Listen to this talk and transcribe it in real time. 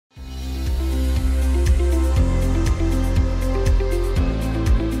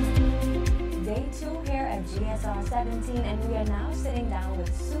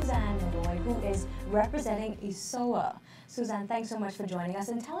representing ESOA. Suzanne, thanks so much for joining us,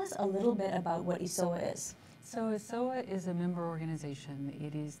 and tell us a little bit about what ESOA is. So ESOA is a member organization.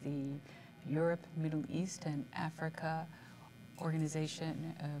 It is the Europe, Middle East, and Africa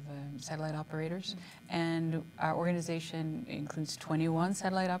organization of satellite operators. And our organization includes 21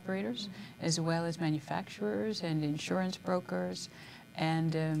 satellite operators, as well as manufacturers and insurance brokers,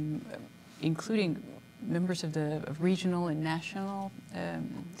 and including members of the regional and national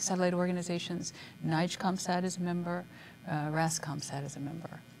satellite organizations. NIGECOMSAT is a member, RASCOMSAT is a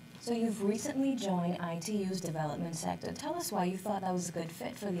member. So you've recently joined ITU's development sector. Tell us why you thought that was a good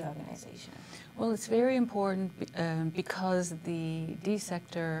fit for the organization. Well, it's very important because the D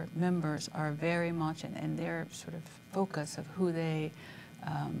sector members are very much in their sort of focus of who they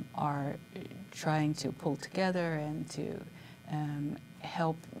are trying to pull together and to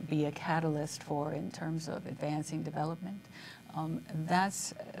help be a catalyst for in terms of advancing development.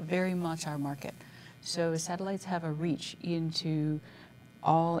 That's very much our market. So satellites have a reach into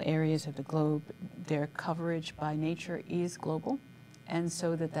all areas of the globe. Their coverage by nature is global, and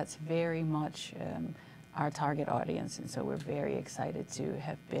so that's very much our target audience, and so we're very excited to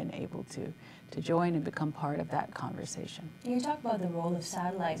have been able to join and become part of that conversation. You talk about the role of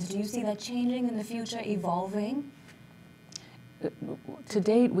satellites. Do you see that changing in the future, evolving? To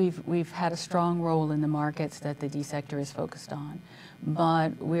date, we've had a strong role in the markets that the D sector is focused on,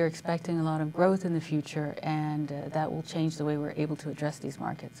 but we're expecting a lot of growth in the future, and that will change the way we're able to address these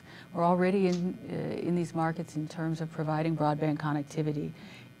markets. We're already in these markets in terms of providing broadband connectivity,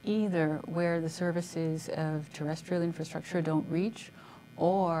 either where the services of terrestrial infrastructure don't reach,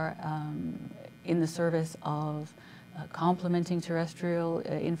 or in the service of complementing terrestrial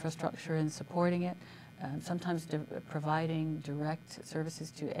infrastructure and supporting it. Sometimes providing direct services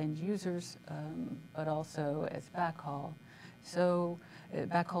to end users, but also as backhaul. So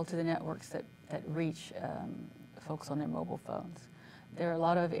backhaul to the networks that reach folks on their mobile phones. There are a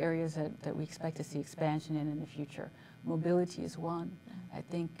lot of areas that we expect to see expansion in the future. Mobility is one. I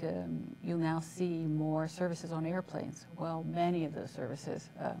think you'll now see more services on airplanes. Well, many of those services,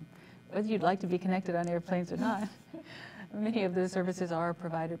 whether you'd like to be connected on airplanes or not, many of those services are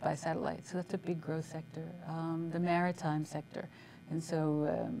provided by satellite, so that's a big growth sector. The maritime sector, and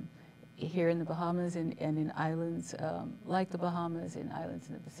so here in the Bahamas and in islands like the Bahamas, in islands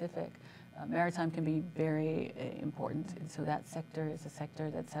in the Pacific, maritime can be very important, and so that sector is a sector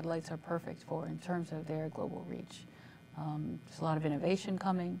that satellites are perfect for in terms of their global reach. There's a lot of innovation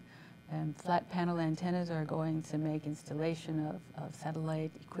coming, and flat panel antennas are going to make installation of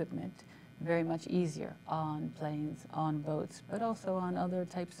satellite equipment very much easier on planes, on boats, but also on other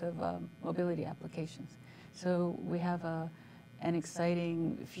types of mobility applications. So we have an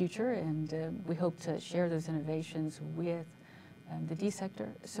exciting future, and we hope to share those innovations with the D sector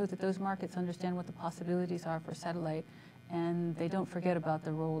so that those markets understand what the possibilities are for satellite, and they don't forget about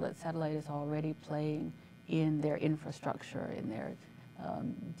the role that satellite is already playing in their infrastructure, in their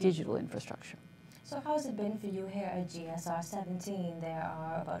digital infrastructure. So how has it been for you here at GSR-17? There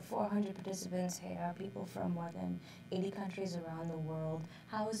are about 400 participants here, people from more than 80 countries around the world.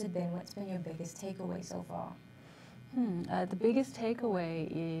 How has it been? What's been your biggest takeaway so far? The biggest takeaway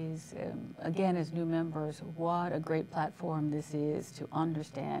is, again, as new members, what a great platform this is to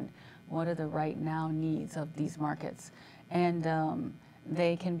understand what are the right now needs of these markets. And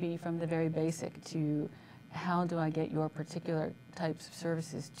they can be from the very basic to how do I get your particular types of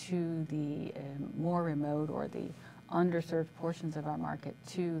services to the more remote or the underserved portions of our market,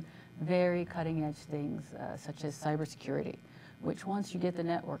 to very cutting edge things such as cybersecurity, which once you get the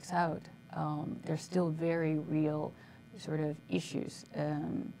networks out, there's still very real sort of issues,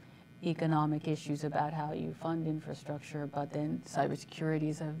 economic issues about how you fund infrastructure, but then cybersecurity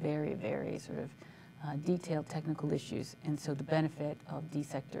is a very, very sort of detailed technical issues. And so the benefit of D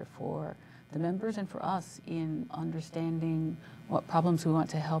sector for the members and for us in understanding what problems we want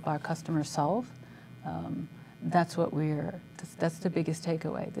to help our customers solve, that's the biggest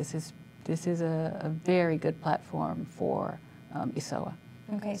takeaway. This is a very good platform for ESOA.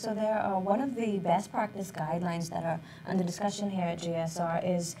 Okay, so there are one of the best practice guidelines that are under discussion here at GSR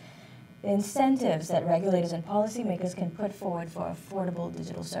is incentives that regulators and policymakers can put forward for affordable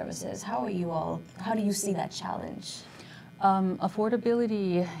digital services. How do you see that challenge?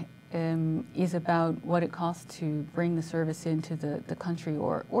 Affordability is about what it costs to bring the service into the country,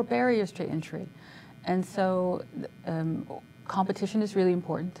 or barriers to entry. And so competition is really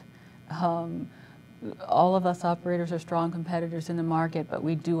important. All of us operators are strong competitors in the market, but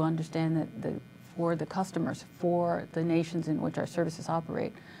we do understand that for the customers, for the nations in which our services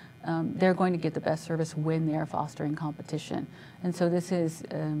operate, they're going to get the best service when they're fostering competition. And so this is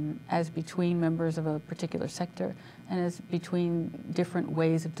as between members of a particular sector and as between different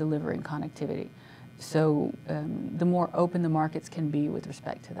ways of delivering connectivity. So the more open the markets can be with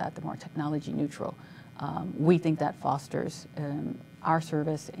respect to that, the more technology neutral, we think that fosters our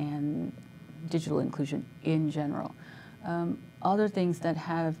service and digital inclusion in general. Other things that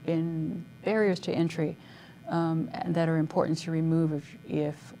have been barriers to entry and that are important to remove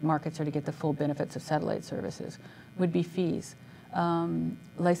if markets are to get the full benefits of satellite services would be fees.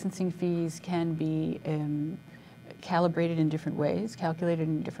 Licensing fees can be calibrated in different ways, calculated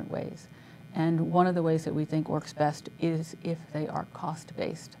in different ways. And one of the ways that we think works best is if they are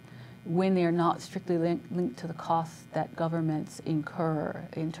cost-based. When they are not strictly linked to the costs that governments incur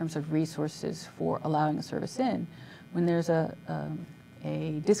in terms of resources for allowing a service in, when there's a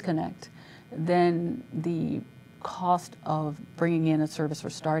disconnect, then the cost of bringing in a service or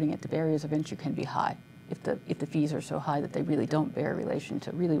starting it, the barriers of entry can be high if the fees are so high that they really don't bear relation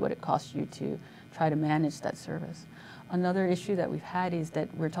to really what it costs you to try to manage that service. Another issue that we've had is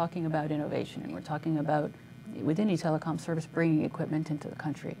that we're talking about innovation, and we're talking about, with any telecom service, bringing equipment into the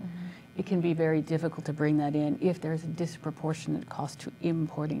country. Mm-hmm. It can be very difficult to bring that in if there's a disproportionate cost to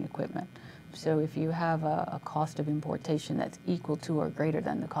importing equipment. So if you have a cost of importation that's equal to or greater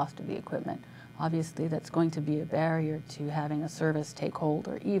than the cost of the equipment, obviously that's going to be a barrier to having a service take hold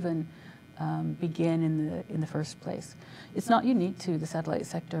or even begin in the first place. It's not unique to the satellite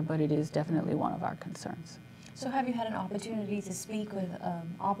sector, but it is definitely one of our concerns. So have you had an opportunity to speak with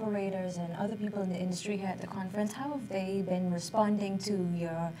operators and other people in the industry here at the conference? How have they been responding to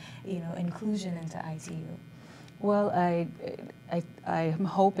your inclusion into ITU? Well, I am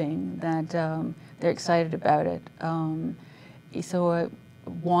hoping that they're excited about it. ESOA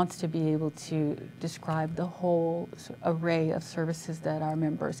wants to be able to describe the whole array of services that our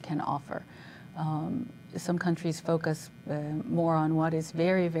members can offer. Some countries focus more on what is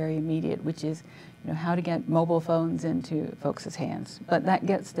very, very immediate, which is how to get mobile phones into folks' hands. But that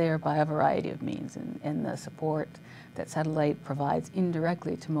gets there by a variety of means, and the support that satellite provides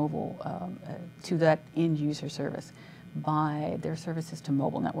indirectly to mobile, to that end user service by their services to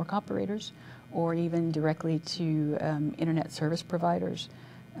mobile network operators, or even directly to internet service providers.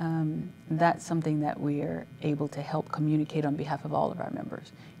 That's something that we are able to help communicate on behalf of all of our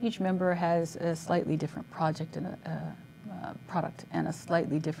members. Each member has a slightly different project and product and a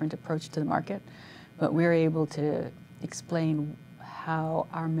slightly different approach to the market, but we're able to explain how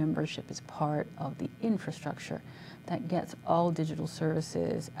our membership is part of the infrastructure that gets all digital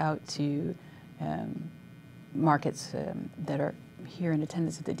services out to markets that are here in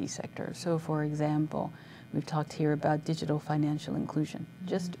attendance at the D sector. So for example, we've talked here about digital financial inclusion,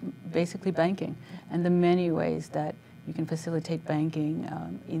 just basically banking, and the many ways that you can facilitate banking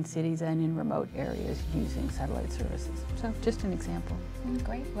in cities and in remote areas using satellite services. So just an example.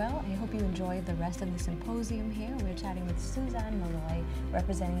 Great. Well, I hope you enjoyed the rest of the symposium here. We're chatting with Suzanne Malloy,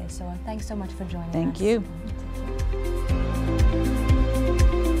 representing ESOA. Thanks so much for joining us. Thank you.